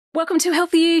Welcome to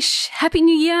Healthy-ish. Happy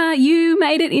New Year. You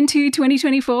made it into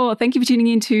 2024. Thank you for tuning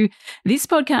into this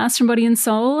podcast from Body and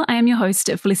Soul. I am your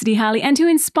host, Felicity Harley, and to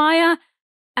inspire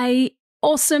a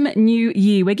awesome new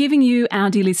year, we're giving you, our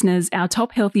dear listeners, our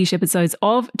top Healthy-ish episodes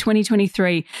of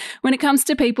 2023. When it comes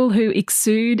to people who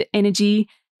exude energy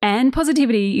and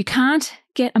positivity, you can't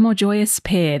get a more joyous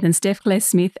pair than Steph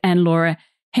Claire-Smith and Laura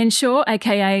Henshaw,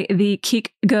 aka the KIC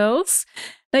girls.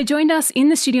 They joined us in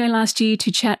the studio last year to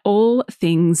chat all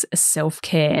things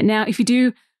self-care. Now, if you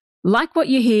do like what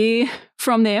you hear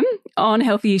from them on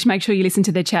Healthy-ish, make sure you listen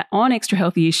to their chat on Extra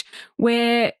Healthy-ish,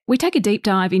 where we take a deep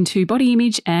dive into body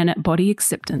image and body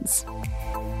acceptance.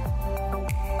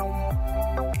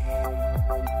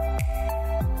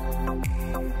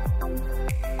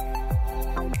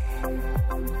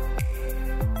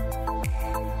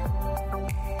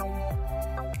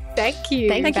 Thank you.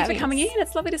 Thank you for coming in.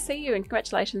 It's lovely to see you, and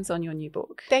congratulations on your new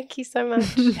book. Thank you so much.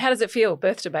 How does it feel?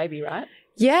 Birth to baby, right?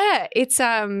 Yeah, it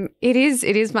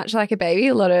is much like a baby.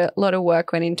 A lot of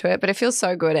work went into it, but it feels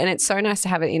so good, and it's so nice to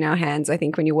have it in our hands. I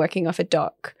think when you're working off a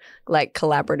doc, like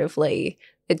collaboratively,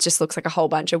 it just looks like a whole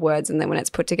bunch of words, and then when it's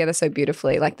put together so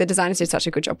beautifully, like the designers did such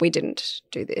a good job. We didn't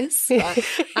do this, but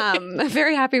I'm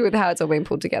very happy with how it's all been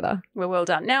pulled together. Well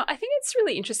done. Now, I think it's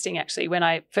really interesting, actually, when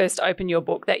I first opened your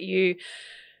book, that you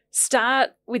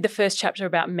start with the first chapter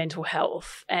about mental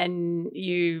health, and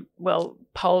you,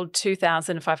 polled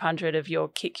 2,500 of your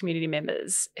KIC community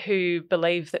members who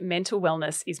believe that mental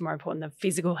wellness is more important than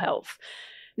physical health.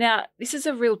 Now, this is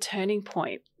a real turning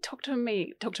point. Talk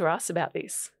to us about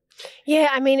this. Yeah,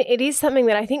 I mean, it is something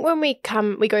that I think when we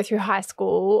go through high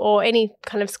school or any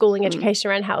kind of schooling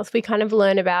education around health, we kind of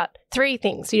learn about three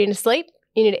things. You need to sleep,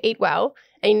 you need to eat well,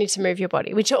 and you need to move your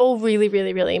body, which are all really,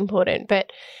 really, really important.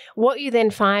 But what you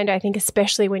then find, I think,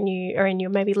 especially when you are in your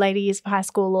maybe later years of high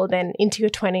school or then into your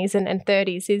 20s and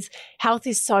 30s, is health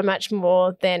is so much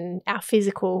more than our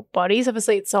physical bodies.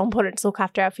 Obviously, it's so important to look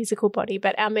after our physical body,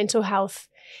 but our mental health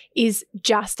is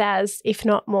just as, if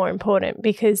not more important,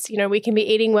 because, you know, we can be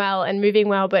eating well and moving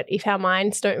well, but if our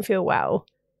minds don't feel well,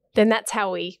 then that's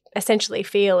how we essentially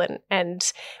feel.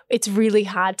 And it's really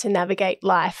hard to navigate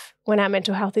life when our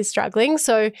mental health is struggling.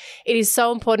 So it is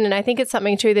so important. And I think it's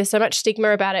something too, there's so much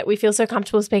stigma about it. We feel so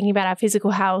comfortable speaking about our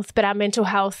physical health, but our mental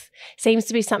health seems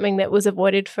to be something that was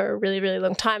avoided for a really, really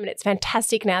long time. And it's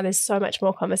fantastic now. There's so much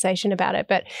more conversation about it.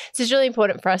 But it's just really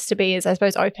important for us to be, as I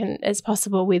suppose, open as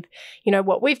possible with, you know,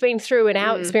 what we've been through and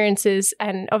our experiences.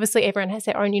 And obviously everyone has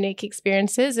their own unique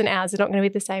experiences, and ours are not going to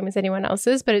be the same as anyone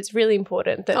else's, but it's really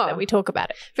important that we talk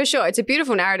about it. For sure. It's a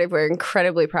beautiful narrative we're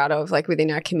incredibly proud of, like within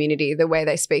our community, the way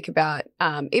they speak about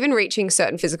even reaching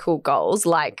certain physical goals,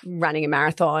 like running a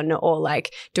marathon or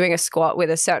like doing a squat with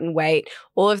a certain weight,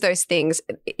 all of those things,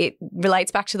 it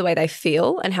relates back to the way they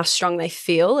feel and how strong they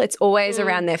feel. It's always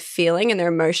around their feeling and their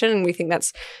emotion, and we think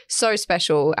that's so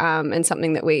special and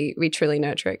something that we truly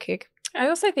nurture at KIC. I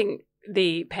also think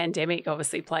the pandemic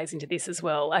obviously plays into this as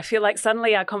well. I feel like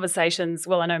suddenly our conversations,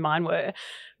 I know mine were,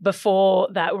 before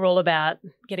that were all about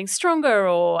getting stronger,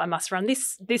 or I must run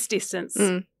this distance.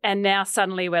 And now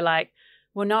suddenly we're like,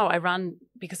 well, no, I run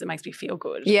because it makes me feel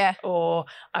good. Yeah. Or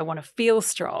I want to feel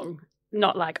strong,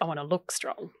 not like I want to look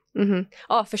strong. Mm-hmm.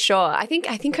 Oh, for sure. I think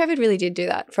COVID really did do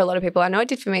that for a lot of people. I know it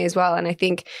did for me as well. And I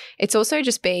think it's also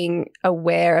just being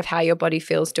aware of how your body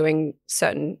feels doing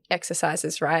certain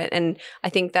exercises, right? And I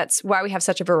think that's why we have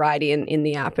such a variety in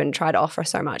the app and try to offer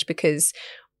so much, because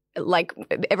like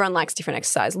everyone likes different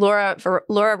exercise. Laura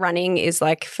running is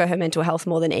like for her mental health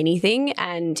more than anything.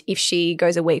 And if she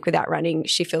goes a week without running,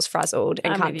 she feels frazzled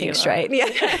and can't think straight. Yeah.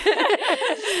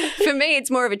 For me,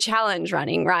 it's more of a challenge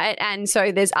running, right? And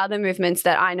so there's other movements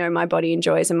that I know my body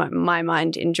enjoys and my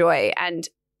mind enjoy. And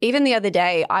even the other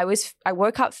day, I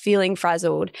woke up feeling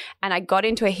frazzled, and I got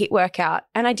into a HIIT workout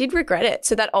and I did regret it.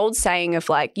 So that old saying of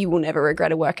like, you will never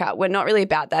regret a workout, we're not really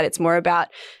about that. It's more about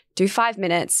do 5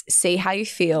 minutes, see how you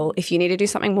feel. If you need to do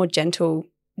something more gentle,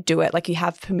 do it. Like you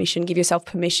have permission, give yourself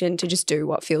permission to just do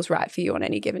what feels right for you on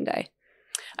any given day.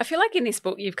 I feel like in this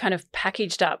book, you've kind of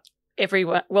packaged up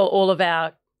all of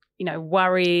our, you know,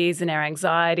 worries and our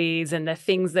anxieties and the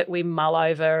things that we mull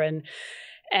over,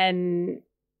 and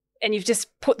you've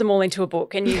just put them all into a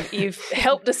book, and you've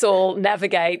helped us all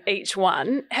navigate each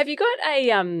one. Have you got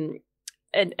an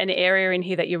area in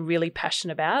here that you're really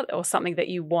passionate about, or something that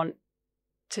you want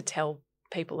to tell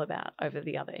people about over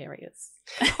the other areas?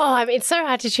 I mean, it's so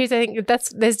hard to choose. I think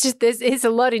there's a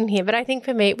lot in here, but I think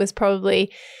for me it was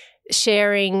probably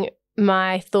sharing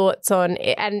my thoughts on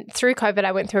it. And through COVID,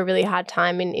 I went through a really hard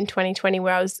time in 2020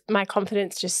 where my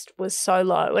confidence just was so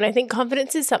low. And I think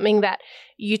confidence is something that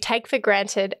you take for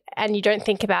granted and you don't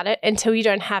think about it until you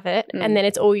don't have it. And then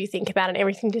it's all you think about and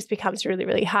everything just becomes really,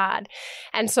 really hard.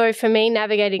 And so for me,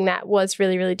 navigating that was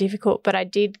really, really difficult, but I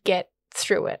did get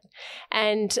through it.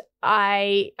 And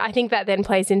I think that then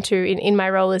plays into in my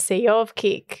role as CEO of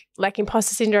KIC, like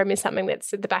imposter syndrome is something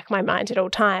that's at the back of my mind at all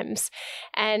times.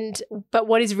 But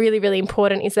what is really, really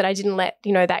important is that I didn't let,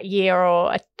 that year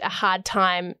or a hard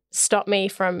time stop me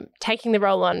from taking the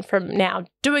role on, from now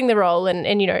doing the role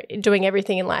and doing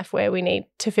everything in life where we need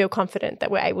to feel confident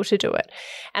that we're able to do it.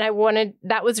 And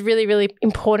that was really, really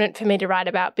important for me to write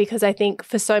about, because I think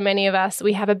for so many of us,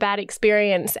 we have a bad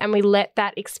experience and we let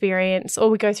that experience, or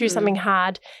we go through something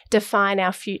hard, define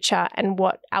our future and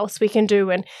what else we can do.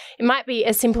 And it might be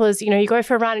as simple as, you go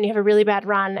for a run and you have a really bad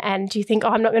run and you think,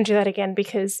 I'm not going to do that again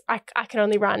because I can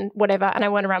only run whatever and I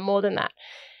want to run more than that.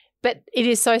 But it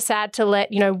is so sad to let,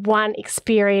 one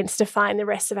experience define the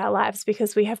rest of our lives,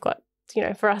 because we have got,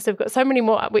 for us, we've got so many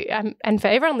more, and for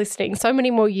everyone listening, so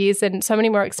many more years and so many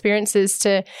more experiences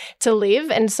to live.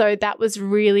 And so that was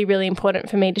really, really important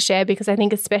for me to share, because I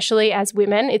think especially as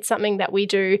women, it's something that we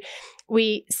do.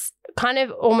 We kind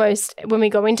of almost, when we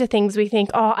go into things, we think,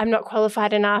 I'm not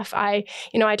qualified enough. I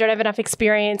don't have enough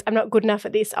experience. I'm not good enough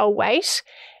at this. I'll wait.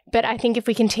 But I think if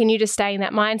we continue to stay in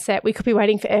that mindset, we could be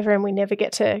waiting forever and we never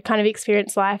get to kind of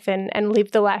experience life and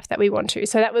live the life that we want to.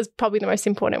 So that was probably the most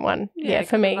important one,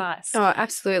 for me. Advice. Oh,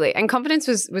 absolutely. And confidence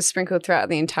was sprinkled throughout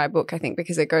the entire book, I think,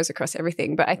 because it goes across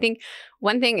everything. But I think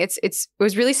one thing, it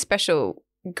was really special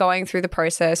going through the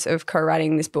process of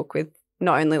co-writing this book with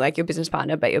not only like your business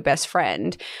partner, but your best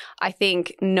friend. I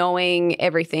think knowing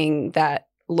everything that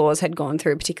Laws had gone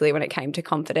through, particularly when it came to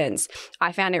confidence,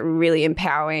 I found it really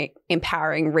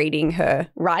empowering reading her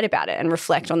write about it and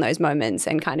reflect on those moments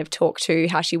and kind of talk to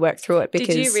how she worked through it.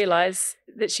 Because did you realise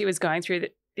that she was going through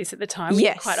this at the time? Were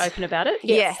you quite open about it?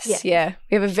 Yes. Yeah.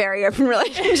 We have a very open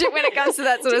relationship when it comes to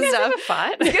that sort of stuff.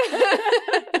 Have a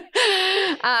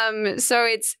fight? So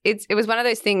it was one of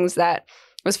those things that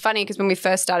was funny, because when we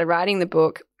first started writing the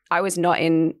book, I was not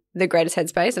in the greatest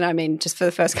headspace, and I mean just for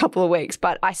the first couple of weeks,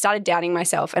 but I started doubting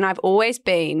myself, and I've always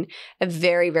been a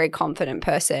very, very confident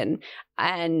person.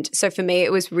 And so for me,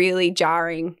 it was really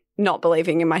jarring not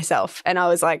believing in myself. And I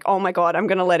was like, oh my God, I'm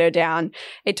going to let her down.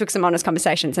 It took some honest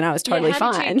conversations and I was totally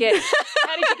fine.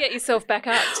 How did you get yourself back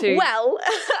up to Well,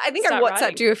 I think I WhatsApped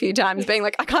writing? You a few times being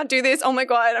like, I can't do this. Oh my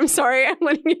God, I'm sorry. I'm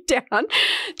letting you down.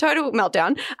 Total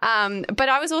meltdown. But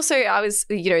I was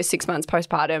 6 months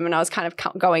postpartum, and I was kind of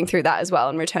going through that as well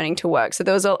and returning to work. So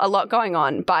there was a lot going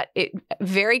on, but it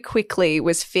very quickly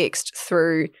was fixed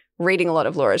through reading a lot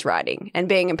of Laura's writing and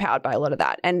being empowered by a lot of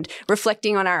that and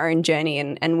reflecting on our own journey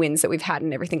and wins that we've had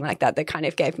and everything like that kind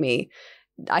of gave me,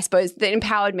 I suppose, that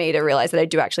empowered me to realize that I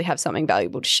do actually have something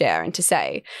valuable to share and to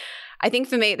say. I think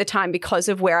for me at the time, because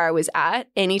of where I was at,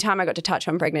 anytime I got to touch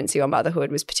on pregnancy or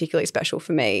motherhood was particularly special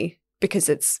for me, because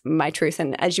it's my truth.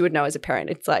 And as you would know as a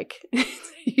parent, it's like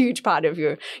it's a huge part of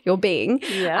your being.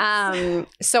 Yes.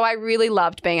 So I really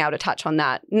loved being able to touch on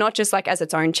that, not just like as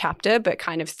its own chapter, but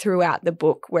kind of throughout the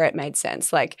book where it made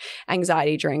sense, like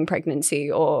anxiety during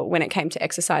pregnancy, or when it came to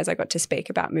exercise, I got to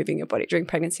speak about moving your body during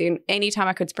pregnancy. And anytime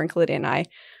I could sprinkle it in, I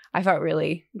felt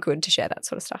really good to share that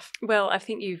sort of stuff. Well, I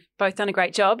think you've both done a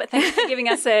great job. Thanks for giving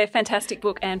us a fantastic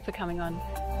book and for coming on.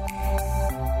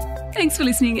 Thanks for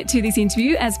listening to this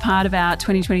interview as part of our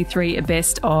 2023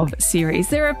 Best Of series.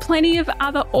 There are plenty of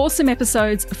other awesome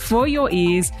episodes for your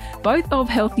ears, both of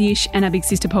Healthy-ish and our big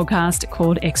sister podcast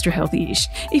called Extra Healthy-ish.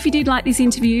 If you did like this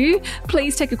interview,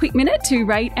 please take a quick minute to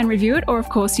rate and review it, or of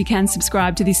course you can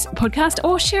subscribe to this podcast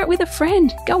or share it with a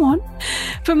friend. Go on.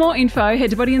 For more info, head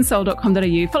to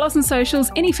bodyandsoul.com.au. Follow us on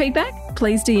socials. Any feedback,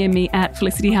 please DM me at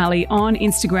Felicity Harley on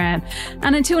Instagram.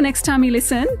 And until next time you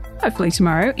listen, hopefully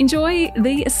tomorrow, enjoy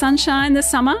the sunshine this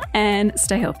summer and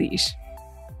stay healthy-ish.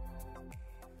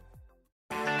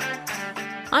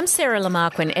 I'm Sarah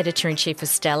Lamarquin, Editor-in-Chief of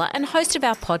Stella and host of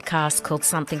our podcast called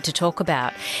Something to Talk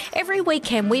About. Every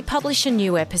weekend we publish a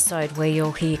new episode where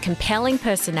you'll hear compelling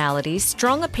personalities,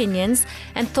 strong opinions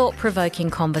and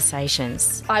thought-provoking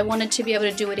conversations. I wanted to be able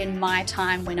to do it in my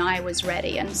time when I was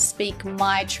ready and speak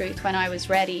my truth when I was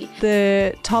ready.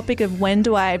 The topic of when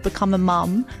do I become a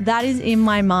mum, that is in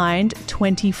my mind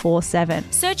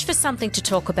 24/7. Search for Something to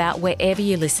Talk About wherever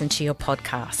you listen to your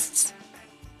podcasts.